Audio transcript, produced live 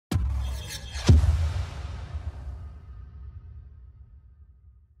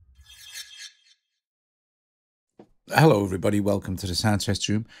Hello everybody, welcome to the Sound Test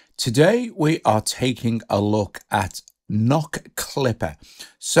Room. Today we are taking a look at Knock Clipper.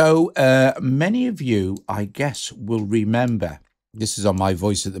 So many of you, I guess, will remember, this is on my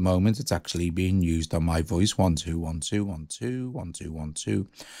voice at the moment, it's actually being used on my voice. 1 2 1 2 1 2 1 2 1 2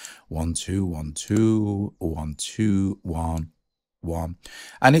 1 2 1 2 1 2 1 1,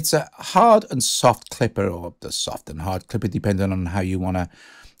 and it's a hard and soft clipper, or the soft and hard clipper depending on how you want to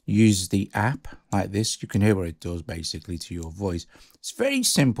use the app. Like this, you can hear what it does basically to your voice. It's very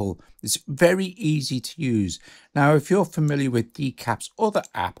simple, it's very easy to use. Now if you're familiar with DECAP's other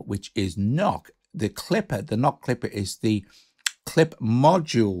app, which is Knock, the Knock Clipper is the clip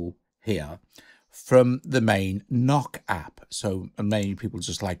module here from the main Knock app. So many people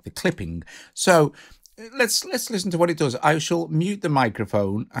just like the clipping. So let's listen to what it does. I shall mute the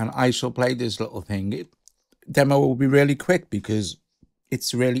microphone and I shall play this little thing. Demo will be really quick because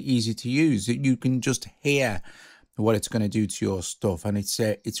it's really easy to use. You can just hear what it's going to do to your stuff, and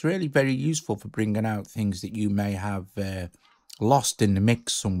it's really very useful for bringing out things that you may have lost in the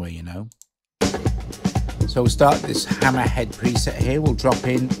mix somewhere, you know. So we'll start this hammerhead preset here. We'll drop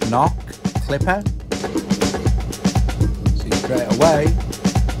in Knock Clipper. See straight away.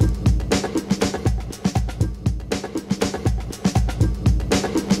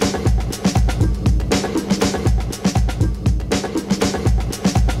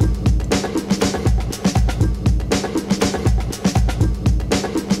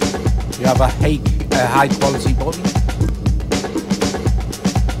 You have a high quality button.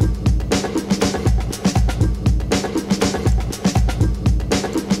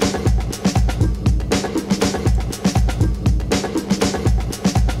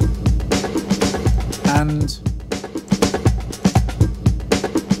 And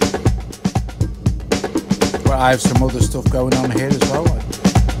well, I have some other stuff going on here as well, like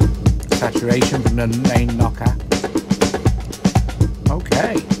saturation from the main Knock app.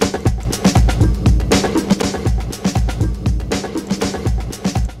 Okay.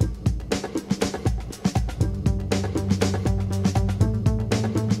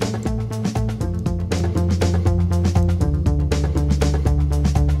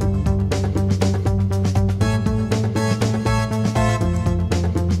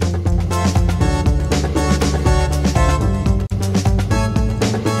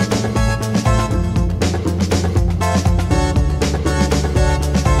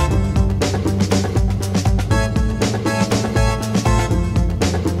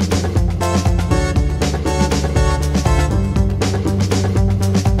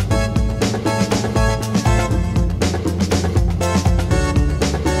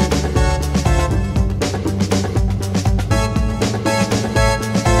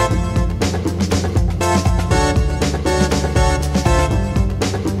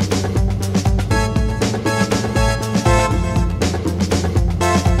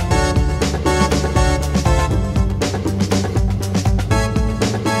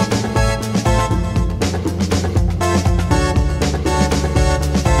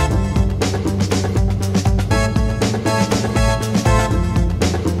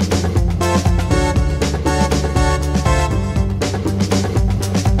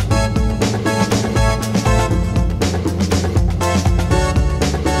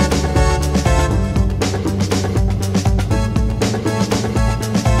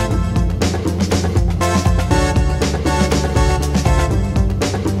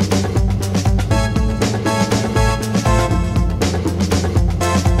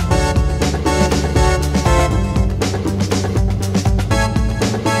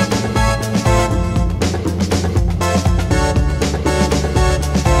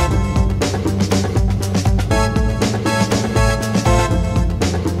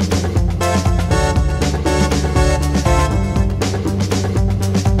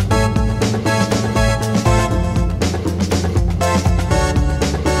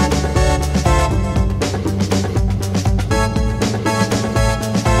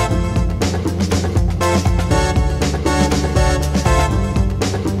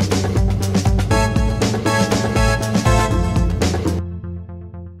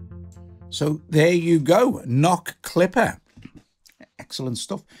 So there you go, Knock Clipper. Excellent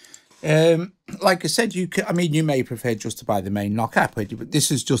stuff. Like I said, you may prefer just to buy the main Knock app, but this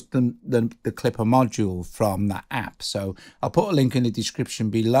is just the Clipper module from that app. So I'll put a link in the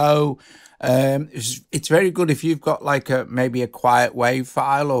description below. It's very good if you've got like maybe a quiet wave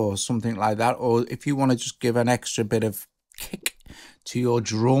file or something like that, or if you want to just give an extra bit of kick to your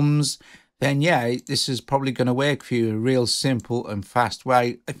drums, then yeah, this is probably going to work for you in a real simple and fast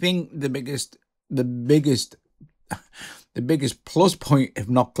way. I think the biggest the biggest plus point of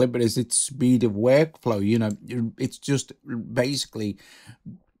Knock Clipper is its speed of workflow. You know, it's just basically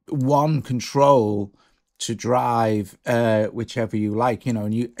one control to drive whichever you like, you know,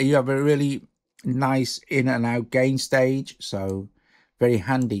 and you have a really nice in and out gain stage, so very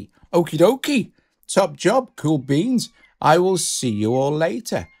handy. Okie dokie, top job, cool beans. I will see you all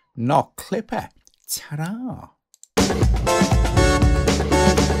later. Knock Clipper. Ta-da.